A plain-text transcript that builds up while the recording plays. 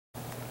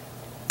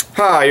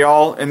Hi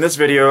y'all, in this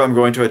video I'm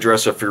going to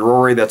address a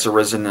furore that's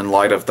arisen in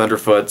light of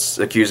Thunderfoot's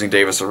accusing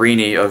Davis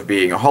Aurini of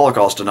being a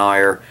Holocaust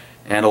denier,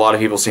 and a lot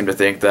of people seem to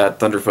think that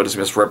Thunderfoot is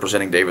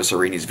misrepresenting Davis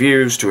Aurini's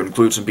views to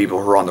include some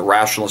people who are on the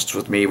rationalists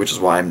with me, which is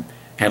why I'm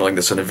handling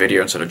this in a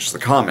video instead of just the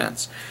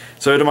comments.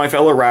 So to my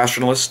fellow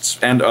rationalists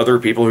and other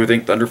people who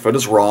think Thunderfoot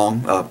is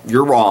wrong,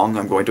 you're wrong.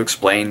 I'm going to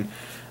explain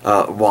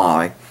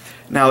why.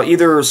 Now,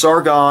 either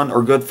Sargon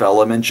or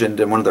Goodfella mentioned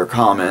in one of their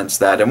comments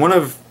that in one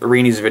of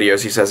Aurini's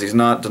videos he says he's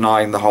not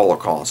denying the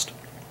Holocaust.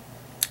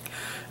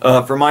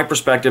 From my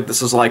perspective,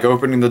 this is like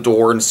opening the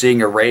door and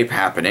seeing a rape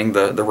happening.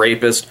 The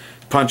rapist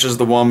punches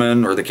the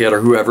woman or the kid or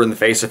whoever in the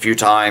face a few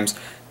times,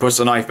 puts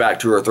the knife back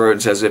to her throat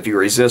and says, "If you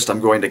resist, I'm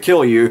going to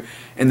kill you,"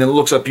 and then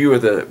looks up at you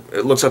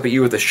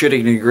with a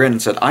shit-eating grin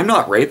and said, "I'm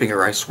not raping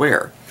her, I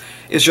swear."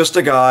 It's just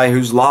a guy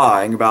who's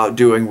lying about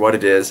doing what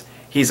it is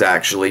he's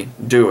actually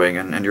doing,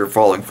 and you're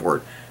falling for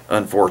it,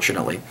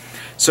 unfortunately.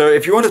 So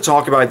if you want to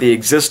talk about the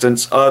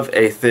existence of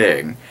a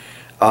thing,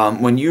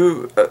 when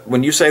you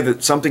say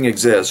that something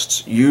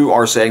exists, you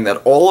are saying that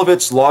all of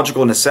its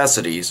logical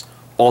necessities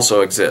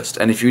also exist.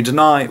 And if you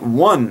deny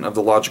one of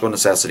the logical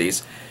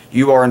necessities,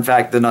 you are in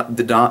fact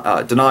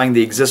denying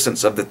the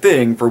existence of the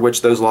thing for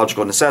which those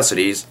logical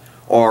necessities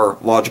are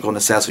logical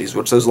necessities,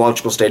 which those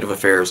logical state of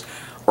affairs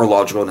are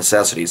logical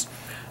necessities.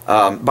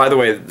 By the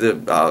way,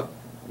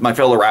 my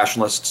fellow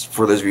rationalists,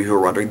 for those of you who are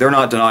wondering, they're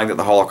not denying that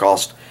the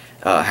Holocaust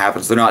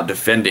happens. They're not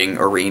defending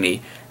Aurini.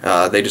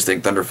 They just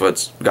think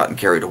Thunderfoot's gotten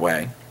carried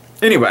away.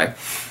 Anyway,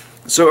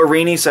 so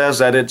Aurini says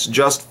that it's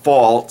just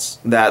false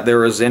that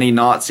there is any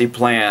Nazi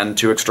plan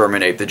to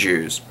exterminate the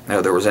Jews.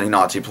 There was any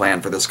Nazi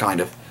plan for this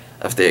kind of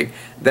thing.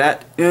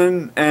 That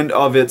in and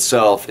of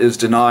itself is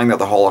denying that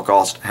the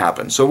Holocaust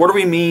happened. So what do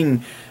we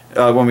mean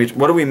when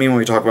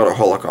we talk about a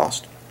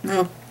Holocaust?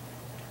 Well,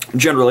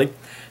 generally,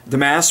 the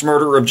mass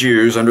murder of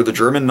Jews under the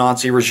German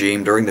Nazi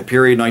regime during the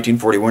period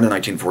 1941 to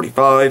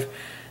 1945,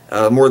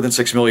 more than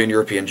 6 million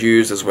European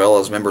Jews, as well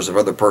as members of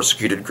other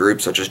persecuted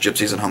groups such as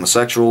gypsies and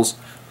homosexuals,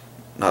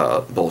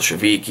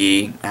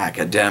 Bolsheviki,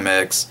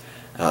 academics,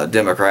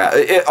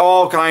 Democrats,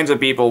 all kinds of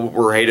people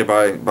were hated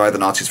by the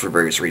Nazis for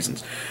various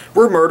reasons,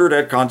 were murdered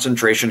at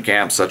concentration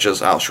camps such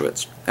as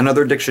Auschwitz.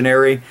 Another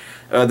dictionary,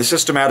 the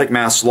systematic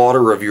mass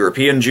slaughter of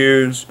European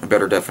Jews, a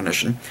better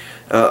definition,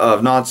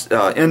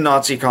 in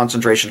Nazi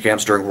concentration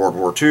camps during World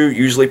War II,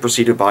 usually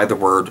preceded by the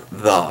word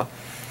 "the."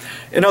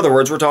 In other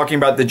words, we're talking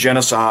about the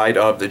genocide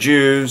of the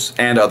Jews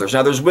and others.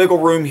 Now, there's wiggle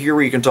room here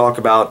where you can talk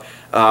about,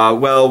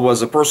 well,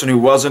 was a person who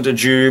wasn't a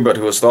Jew but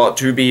who was thought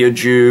to be a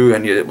Jew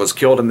and it was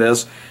killed in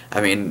this? I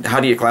mean, how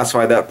do you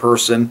classify that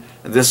person?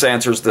 This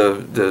answers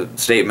the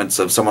statements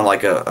of someone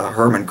like a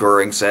Hermann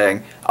Goering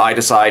saying, "I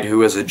decide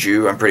who is a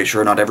Jew." I'm pretty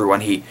sure not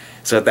everyone he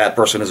said that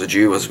person is a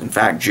Jew was in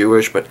fact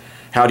Jewish, but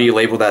how do you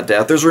label that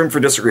death? There's room for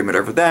disagreement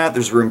over that.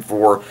 There's room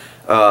for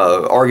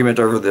argument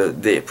over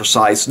the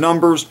precise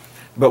numbers.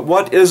 But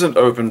what isn't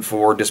open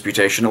for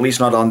disputation, at least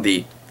not on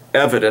the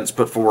evidence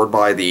put forward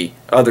by the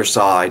other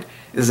side,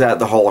 is that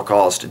the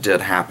Holocaust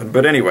did happen.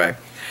 But anyway,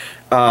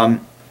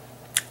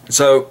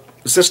 so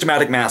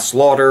systematic mass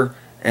slaughter,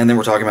 and then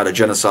we're talking about a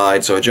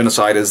genocide. So a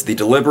genocide is the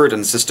deliberate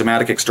and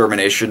systematic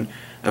extermination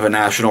of a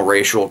national,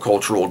 racial,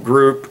 cultural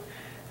group.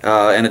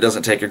 And it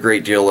doesn't take a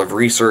great deal of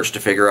research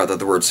to figure out that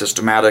the word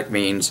systematic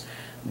means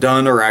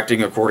done or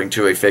acting according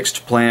to a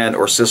fixed plan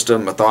or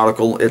system,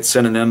 methodical. Its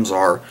synonyms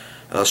are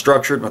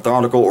structured,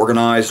 methodical,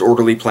 organized,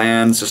 orderly,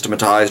 planned,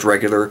 systematized,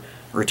 regular,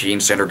 routine,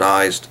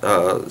 standardized,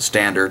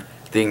 standard,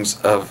 things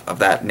of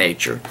that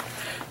nature.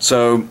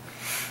 So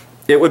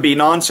it would be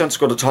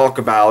nonsensical to talk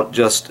about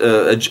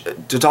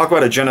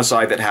a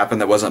genocide that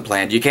happened that wasn't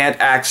planned. You can't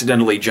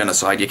accidentally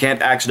genocide. You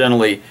can't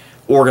accidentally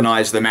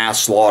organize the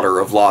mass slaughter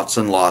of lots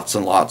and lots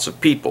and lots of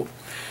people.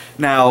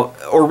 Now,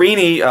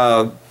 Aurini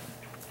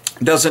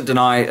doesn't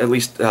deny, at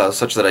least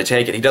such that I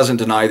take it, he doesn't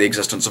deny the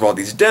existence of all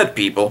these dead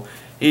people.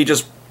 He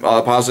just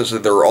posits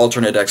that there are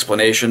alternate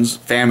explanations,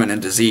 famine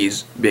and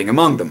disease being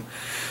among them.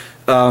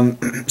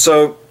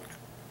 So,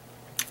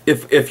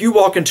 if you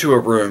walk into a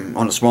room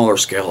on a smaller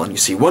scale and you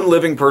see one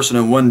living person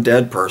and one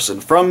dead person,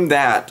 from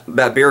that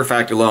bare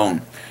fact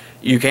alone,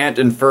 you can't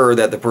infer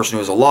that the person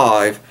who is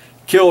alive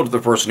killed the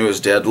person who is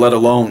dead, let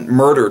alone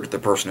murdered the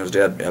person who is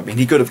dead. I mean,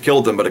 he could have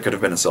killed them, but it could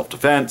have been in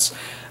self-defense.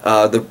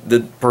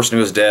 The person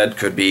who is dead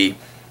could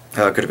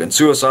have been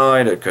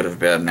suicide, it could have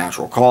been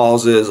natural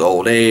causes,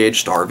 old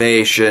age,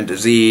 starvation,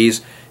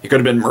 disease. He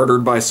could have been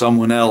murdered by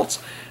someone else.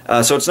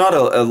 So it's not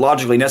a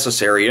logically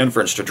necessary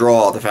inference to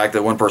draw the fact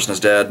that one person is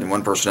dead and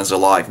one person is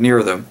alive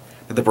near them,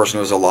 that the person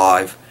who is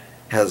alive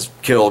has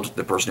killed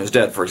the person who is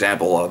dead. For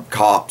example,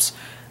 cops,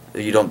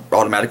 you don't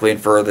automatically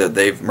infer that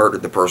they've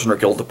murdered the person or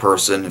killed the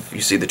person if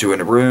you see the two in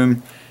a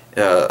room.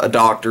 A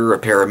doctor, a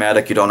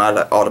paramedic, you don't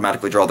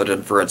automatically draw that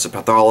inference. A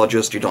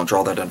pathologist, you don't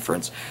draw that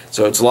inference.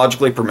 So it's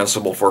logically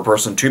permissible for a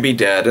person to be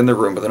dead in the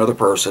room with another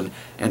person,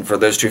 and for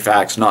those two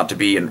facts not to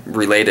be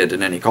related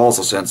in any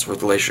causal sense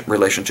with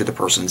relation to the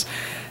person's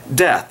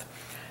death.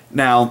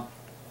 Now,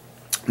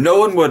 no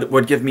one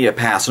would give me a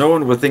pass. No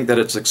one would think that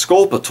it's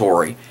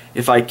exculpatory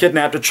if I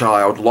kidnapped a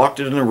child, locked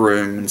it in a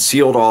room, and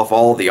sealed off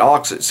all the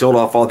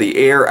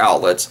air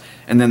outlets,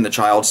 and then the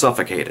child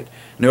suffocated.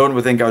 No one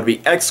would think I would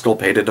be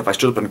exculpated if I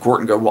stood up in court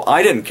and go, well,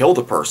 I didn't kill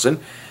the person.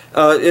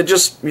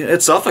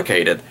 It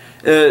suffocated.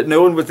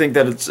 No one would think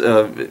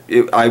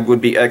that I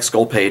would be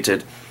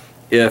exculpated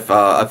if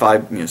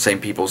I, same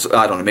people's,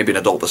 I don't know, maybe an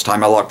adult this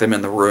time, I locked them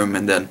in the room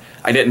and then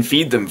I didn't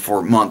feed them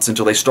for months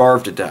until they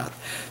starved to death.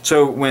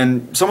 So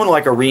when someone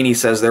like Aurini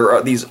says there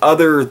are these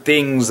other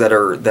things that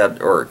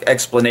are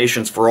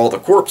explanations for all the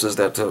corpses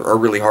that are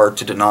really hard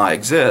to deny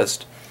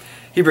exist,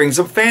 he brings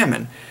up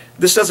famine.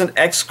 This doesn't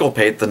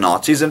exculpate the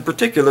Nazis in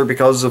particular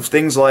because of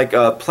things like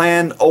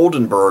Plan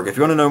Oldenburg. If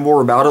you want to know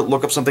more about it,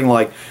 look up something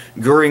like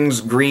Goering's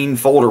Green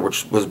Folder,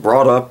 which was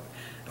brought up,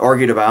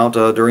 argued about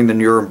during the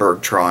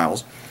Nuremberg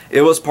trials.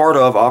 It was part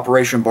of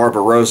Operation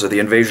Barbarossa, the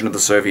invasion of the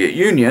Soviet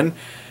Union,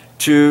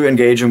 to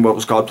engage in what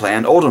was called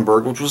Plan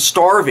Oldenburg, which was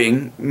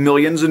starving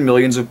millions and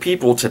millions of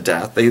people to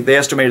death. They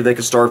estimated they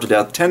could starve to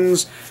death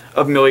tens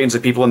of millions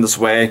of people in this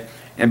way,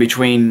 and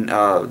between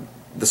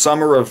the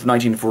summer of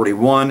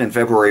 1941 and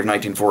February of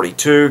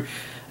 1942,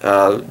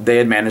 they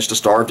had managed to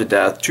starve to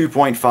death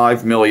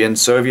 2.5 million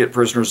Soviet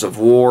prisoners of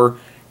war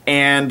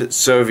and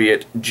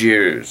Soviet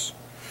Jews.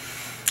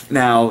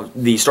 Now,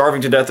 the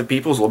starving to death of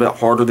people is a little bit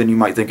harder than you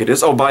might think it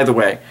is. Oh, by the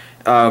way,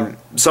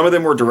 some of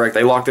them were direct.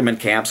 They locked them in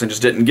camps and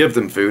just didn't give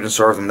them food and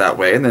starved them that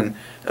way. And then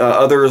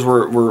others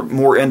were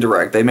more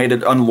indirect. They made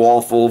it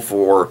unlawful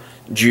for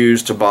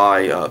Jews to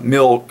buy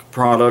milk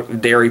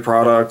dairy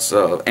products,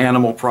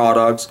 animal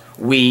products,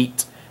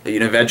 wheat,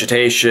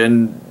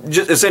 vegetation.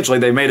 Essentially,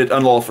 they made it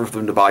unlawful for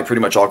them to buy pretty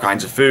much all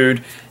kinds of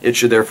food. It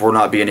should therefore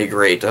not be any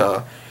great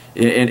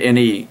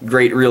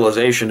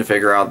realization to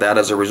figure out that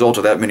as a result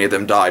of that, many of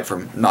them died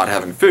from not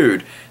having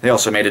food. They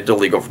also made it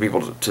illegal for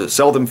people to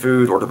sell them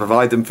food or to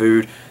provide them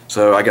food.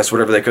 So I guess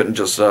whatever they couldn't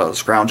just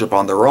scrounge up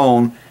on their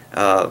own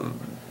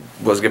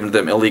was given to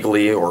them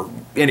illegally. Or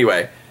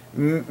anyway,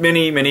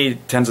 many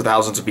tens of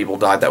thousands of people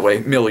died that way.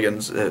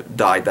 Millions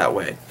died that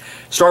way.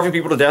 Starving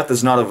people to death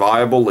is not a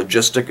viable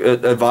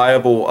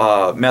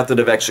method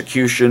of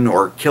execution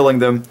or killing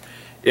them.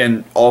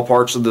 In all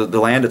parts of the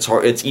land,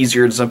 it's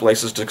easier in some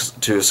places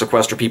to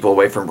sequester people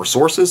away from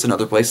resources. In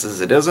other places,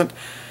 it isn't.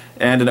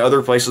 And in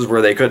other places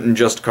where they couldn't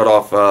just cut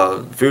off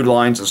food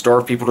lines and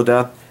starve people to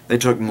death, they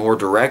took more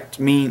direct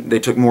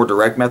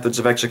methods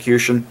of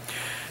execution.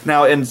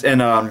 Now,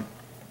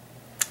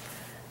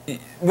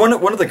 one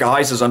of the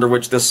guises under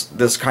which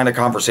this kind of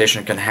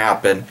conversation can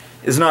happen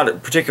is not a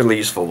particularly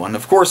useful one.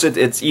 Of course,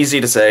 it's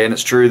easy to say, and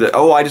it's true, that,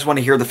 oh, I just want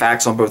to hear the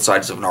facts on both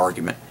sides of an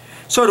argument.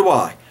 So do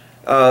I.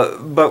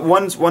 But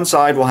one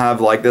side will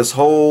have like this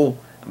whole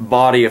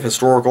body of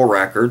historical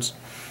records,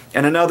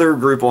 and another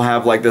group will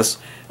have like this,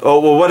 oh,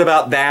 well, what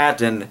about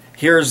that, and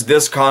here's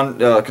this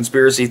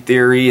conspiracy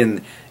theory,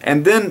 and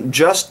then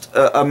just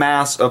a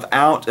mass of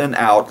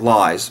out-and-out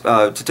lies.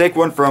 To take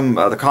one from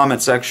the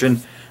comment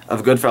section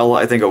of Goodfellow,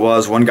 I think it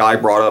was, one guy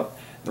brought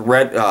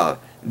up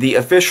the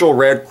official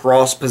Red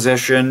Cross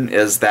position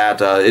is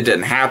that it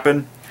didn't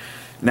happen.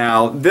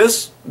 Now,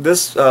 this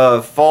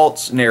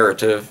false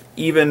narrative,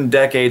 even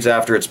decades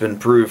after it's been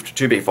proved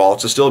to be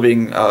false, is still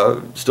being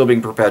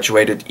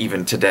perpetuated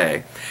even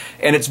today.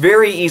 And it's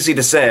very easy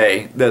to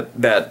say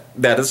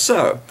that is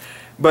so.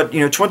 But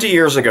 20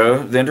 years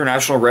ago, the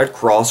International Red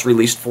Cross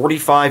released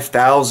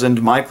 45,000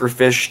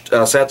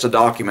 microfished sets of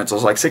documents. It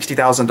was like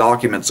 60,000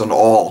 documents in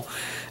all,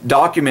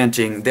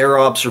 documenting their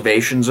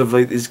observations of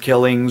these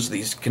killings,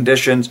 these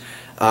conditions,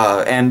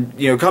 and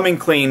coming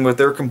clean with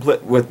their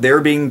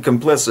being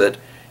complicit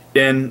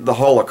in the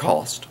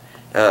Holocaust.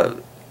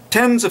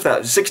 Tens of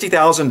thousands,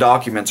 60,000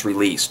 documents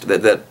released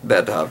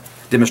that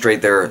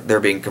demonstrate their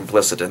being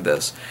complicit in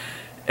this.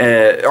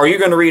 Are you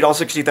going to read all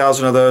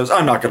 60,000 of those?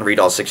 I'm not going to read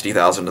all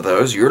 60,000 of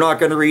those. You're not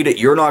going to read it.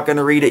 You're not going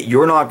to read it.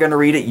 You're not going to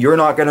read it. You're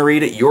not going to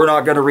read it. You're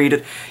not going to read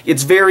it.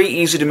 It's very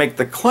easy to make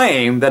the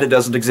claim that it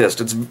doesn't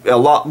exist. It's a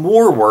lot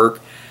more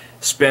work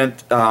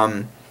spent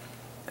trying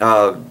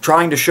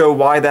to show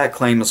why that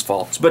claim is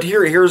false. But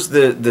here's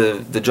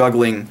the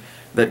juggling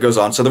that goes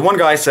on. So the one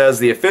guy says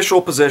the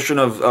official position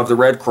of the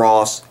Red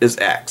Cross is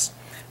X.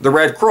 The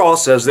Red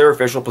Cross says their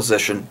official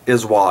position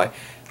is Y.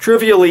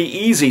 Trivially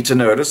easy to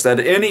notice that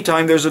any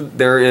time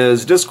there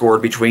is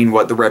discord between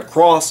what the Red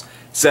Cross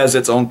says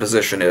its own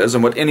position is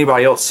and what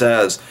anybody else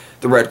says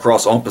the Red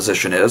Cross' own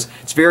position is,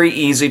 it's very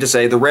easy to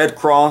say the Red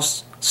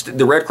Cross's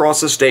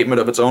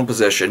statement of its own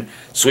position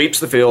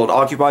sweeps the field,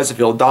 occupies the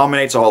field,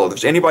 dominates all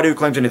others. Anybody who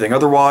claims anything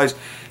otherwise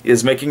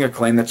is making a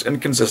claim that's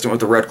inconsistent with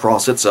the Red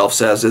Cross itself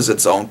says is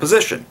its own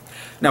position.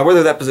 Now,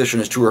 whether that position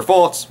is true or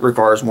false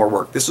requires more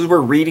work. This is where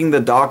reading the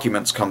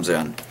documents comes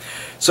in.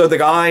 So the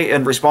guy,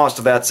 in response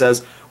to that,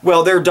 says,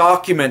 well, their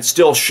documents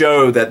still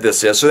show that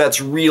this is, so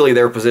that's really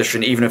their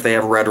position, even if they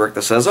have rhetoric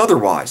that says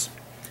otherwise.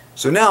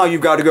 So now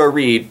you've got to go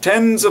read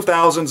tens of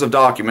thousands of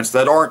documents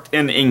that aren't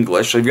in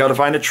English, so you've got to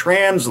find a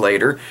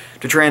translator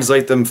to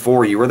translate them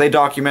for you, where they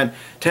document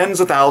tens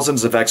of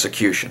thousands of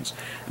executions.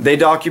 They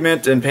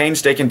document in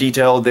painstaking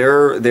detail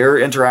their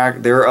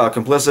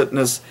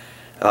complicitness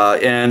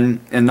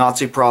in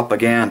Nazi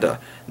propaganda.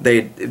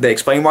 They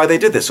explain why they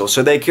did this,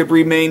 so they could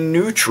remain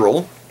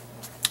neutral,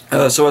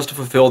 so as to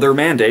fulfill their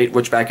mandate,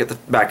 which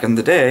back in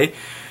the day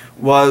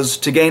was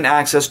to gain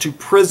access to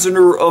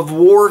prisoner of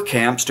war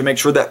camps to make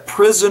sure that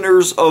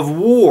prisoners of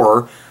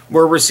war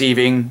were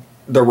receiving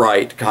the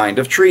right kind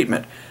of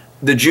treatment.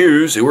 The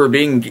Jews who were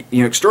being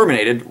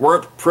exterminated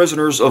weren't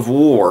prisoners of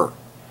war.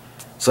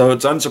 So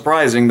it's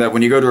unsurprising that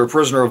when you go to a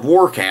prisoner of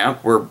war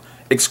camp where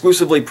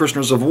exclusively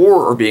prisoners of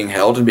war are being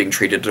held and being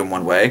treated in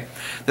one way,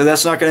 then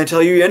that's not going to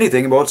tell you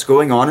anything about what's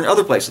going on in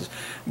other places.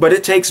 But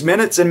it takes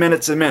minutes and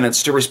minutes and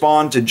minutes to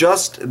respond to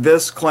just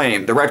this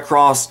claim. The Red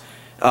Cross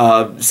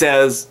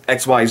says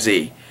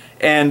XYZ.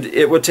 And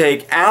it would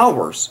take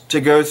hours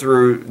to go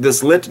through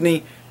this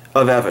litany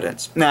of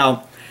evidence.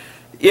 Now,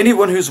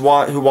 anyone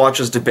who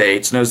watches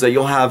debates knows that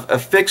you'll have a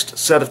fixed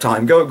set of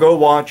time. Go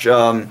watch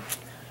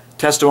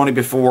testimony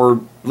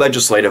before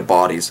legislative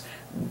bodies.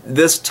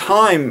 This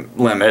time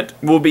limit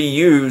will be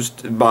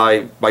used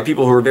by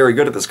people who are very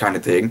good at this kind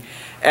of thing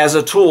as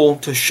a tool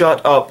to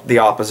shut up the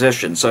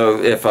opposition.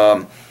 So if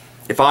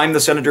I'm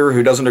the senator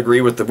who doesn't agree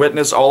with the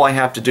witness, all I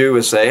have to do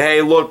is say,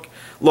 hey, look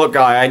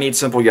guy, I need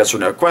simple yes or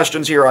no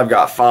questions here. I've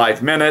got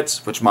 5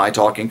 minutes, which my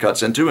talking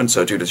cuts into, and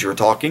so too does your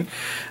talking.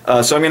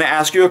 So I'm going to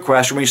ask you a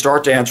question. When you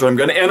start to answer, I'm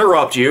going to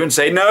interrupt you and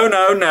say, no,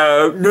 no,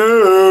 no,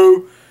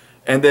 no,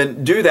 and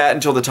then do that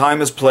until the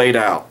time is played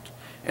out.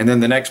 And then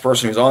the next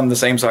person who's on the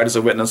same side as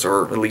the witness,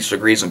 or at least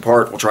agrees in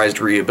part, will try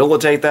to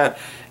rehabilitate that,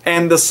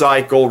 and the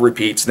cycle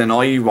repeats. Then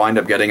all you wind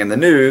up getting in the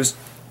news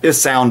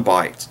is sound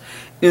bites.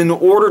 In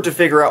order to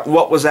figure out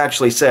what was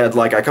actually said,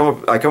 like I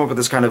come up with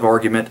this kind of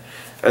argument,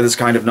 this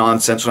kind of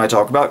nonsense when I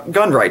talk about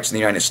gun rights in the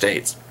United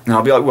States. And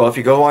I'll be like, well, if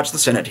you go watch the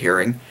Senate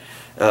hearing,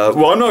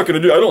 well, I'm not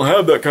going to I don't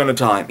have that kind of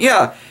time.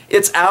 Yeah,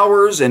 it's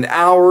hours and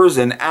hours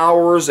and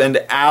hours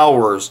and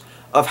hours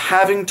of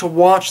having to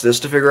watch this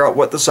to figure out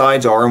what the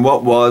sides are and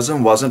what was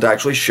and wasn't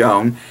actually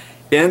shown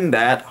in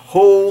that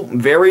whole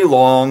very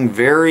long,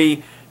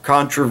 very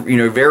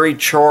very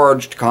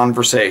charged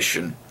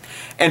conversation.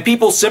 And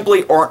people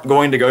simply aren't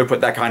going to go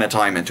put that kind of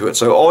time into it.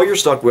 So all you're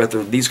stuck with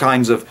are these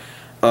kinds of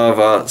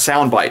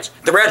sound bites.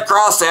 The Red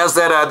Cross says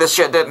that this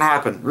shit didn't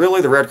happen.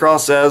 Really? The Red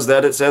Cross says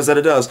that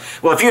it does.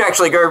 Well, if you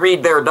actually go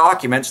read their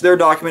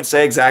documents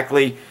say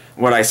exactly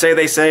what I say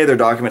they say, their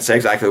documents say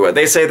exactly what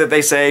they say that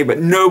they say, but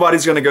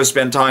nobody's going to go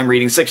spend time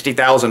reading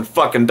 60,000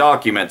 fucking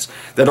documents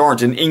that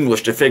aren't in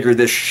English to figure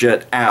this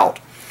shit out.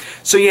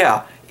 So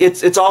yeah,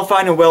 it's all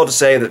fine and well to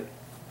say that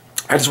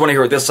I just want to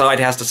hear what this side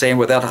has to say and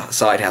what that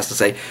side has to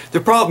say. The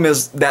problem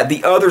is that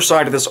the other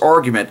side of this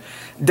argument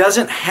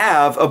doesn't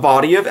have a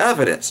body of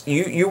evidence.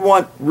 You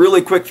want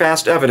really quick,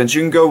 fast evidence.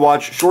 You can go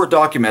watch short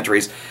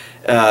documentaries,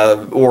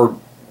 or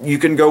you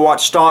can go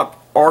watch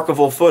stock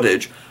archival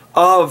footage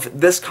of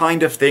this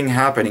kind of thing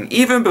happening.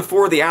 Even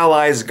before the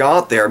Allies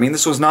got there, I mean,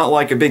 this was not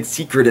like a big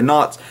secret and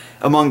not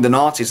among the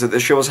Nazis that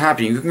this show was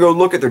happening. You can go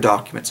look at their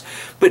documents.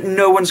 But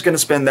no one's going to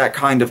spend that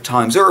kind of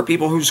time. There are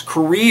people whose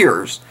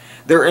careers,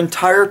 their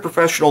entire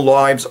professional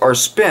lives are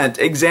spent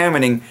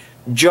examining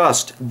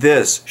just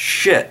this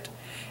shit.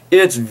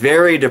 It's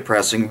very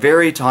depressing,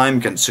 very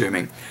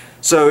time-consuming.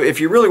 So if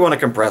you really want to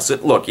compress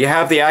it, look, you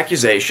have the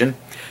accusation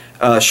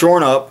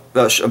shored up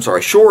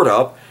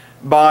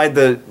by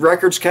the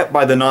records kept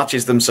by the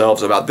Nazis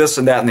themselves about this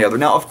and that and the other.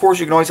 Now, of course,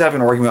 you can always have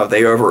an argument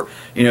about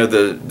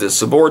the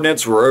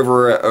subordinates were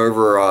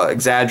over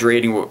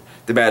exaggerating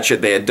the bad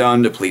shit they had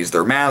done to please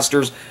their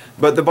masters.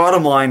 But the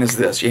bottom line is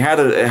this: you had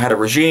a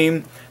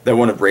regime that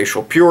wanted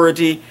racial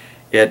purity.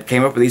 It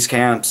came up with these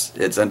camps.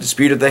 It's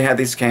undisputed they had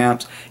these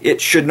camps. It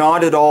should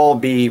not at all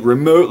be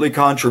remotely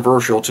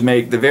controversial to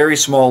make the very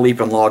small leap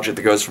in logic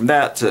that goes from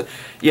that to,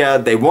 yeah,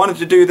 they wanted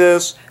to do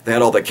this. They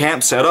had all the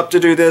camps set up to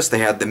do this. They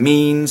had the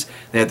means.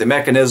 They had the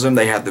mechanism.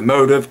 They had the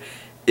motive.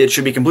 It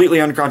should be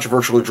completely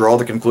uncontroversial to draw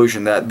the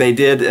conclusion that they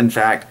did, in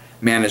fact,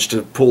 manage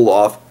to pull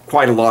off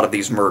quite a lot of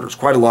these murders,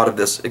 quite a lot of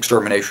this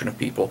extermination of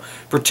people,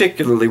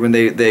 particularly when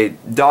they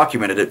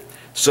documented it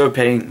so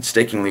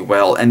painstakingly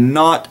well, and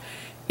not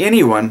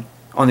anyone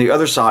on the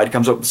other side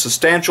comes up with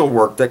substantial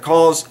work that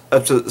calls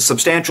a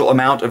substantial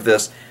amount of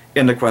this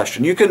into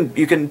question. You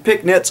can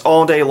pick nits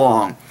all day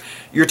long.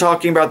 You're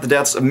talking about the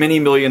deaths of many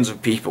millions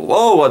of people.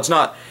 Oh, it's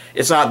not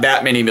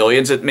that many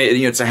millions.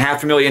 It's a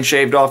 500,000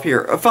 shaved off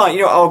here.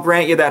 Fine, I'll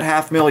grant you that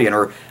 500,000,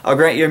 or I'll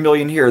grant you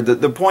 1,000,000 here.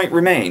 The point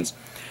remains.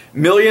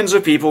 Millions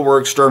of people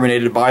were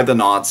exterminated by the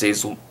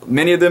Nazis,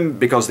 many of them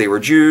because they were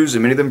Jews,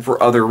 and many of them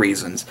for other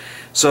reasons.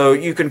 So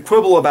you can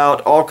quibble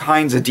about all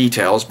kinds of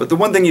details, but the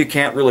one thing you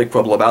can't really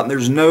quibble about, and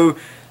there's no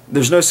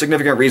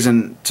significant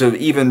reason to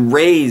even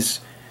raise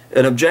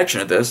an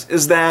objection to this,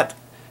 is that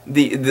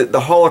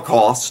the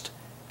Holocaust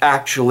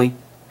actually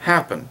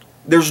happened.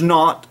 There's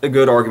not a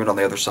good argument on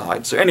the other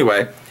side. So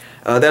anyway,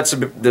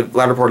 the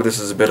latter part of this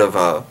is a bit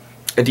of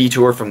a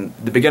detour from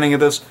the beginning of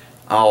this,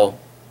 I'll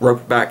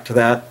rope back to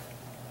that.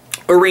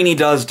 Aurini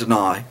does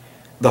deny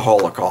the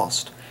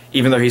Holocaust,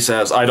 even though he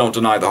says, I don't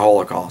deny the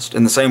Holocaust,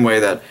 in the same way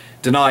that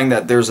denying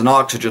that there's an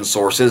oxygen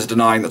source is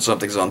denying that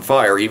something's on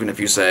fire, even if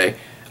you say,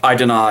 I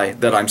deny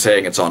that I'm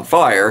saying it's on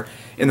fire,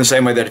 in the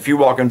same way that if you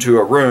walk into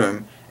a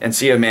room and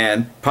see a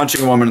man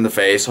punching a woman in the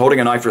face, holding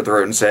a knife to her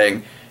throat and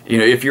saying, you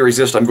know, if you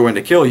resist, I'm going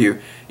to kill you,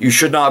 you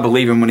should not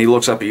believe him when he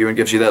looks up at you and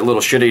gives you that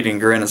little shit-eating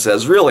grin and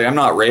says, really, I'm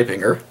not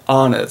raping her.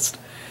 Honest.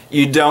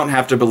 You don't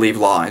have to believe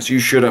lies. You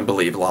shouldn't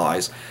believe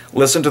lies.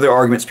 Listen to the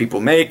arguments people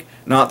make,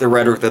 not the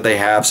rhetoric that they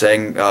have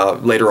saying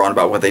later on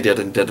about what they did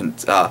and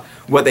didn't,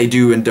 what they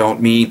do and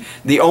don't mean.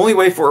 The only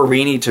way for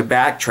Aurini to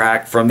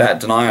backtrack from that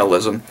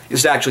denialism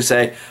is to actually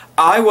say,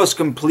 I was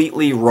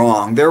completely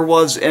wrong. There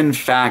was, in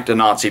fact, a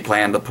Nazi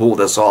plan to pull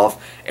this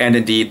off, and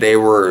indeed they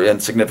were, in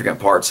significant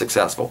part,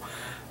 successful.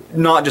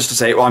 Not just to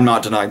say, well, I'm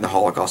not denying the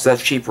Holocaust.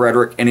 That's cheap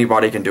rhetoric.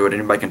 Anybody can do it.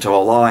 Anybody can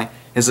tell a lie.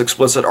 His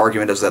explicit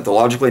argument is that the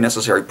logically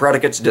necessary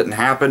predicates didn't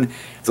happen.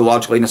 If the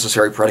logically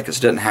necessary predicates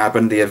didn't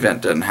happen, the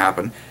event didn't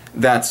happen.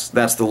 That's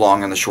the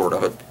long and the short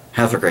of it.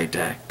 Have a great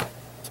day.